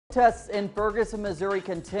Protests in Ferguson, Missouri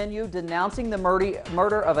continue, denouncing the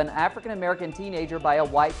murder of an African-American teenager by a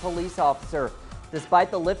white police officer.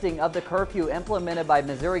 Despite the lifting of the curfew implemented by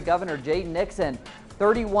Missouri Governor Jay Nixon,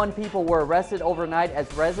 31 people were arrested overnight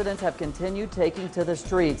as residents have continued taking to the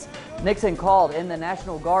streets. Nixon called in the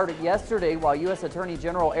National Guard yesterday, while U.S. Attorney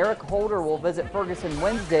General Eric Holder will visit Ferguson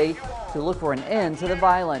Wednesday to look for an end to the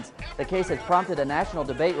violence. The case has prompted a national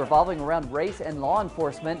debate revolving around race and law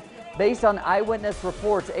enforcement. Based on eyewitness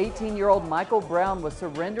reports, 18-year-old Michael Brown was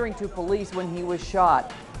surrendering to police when he was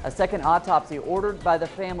shot. A second autopsy ordered by the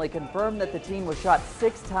family confirmed that the teen was shot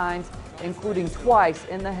 6 times, including twice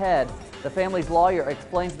in the head. The family's lawyer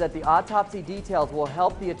explains that the autopsy details will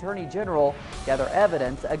help the Attorney General gather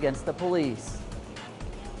evidence against the police.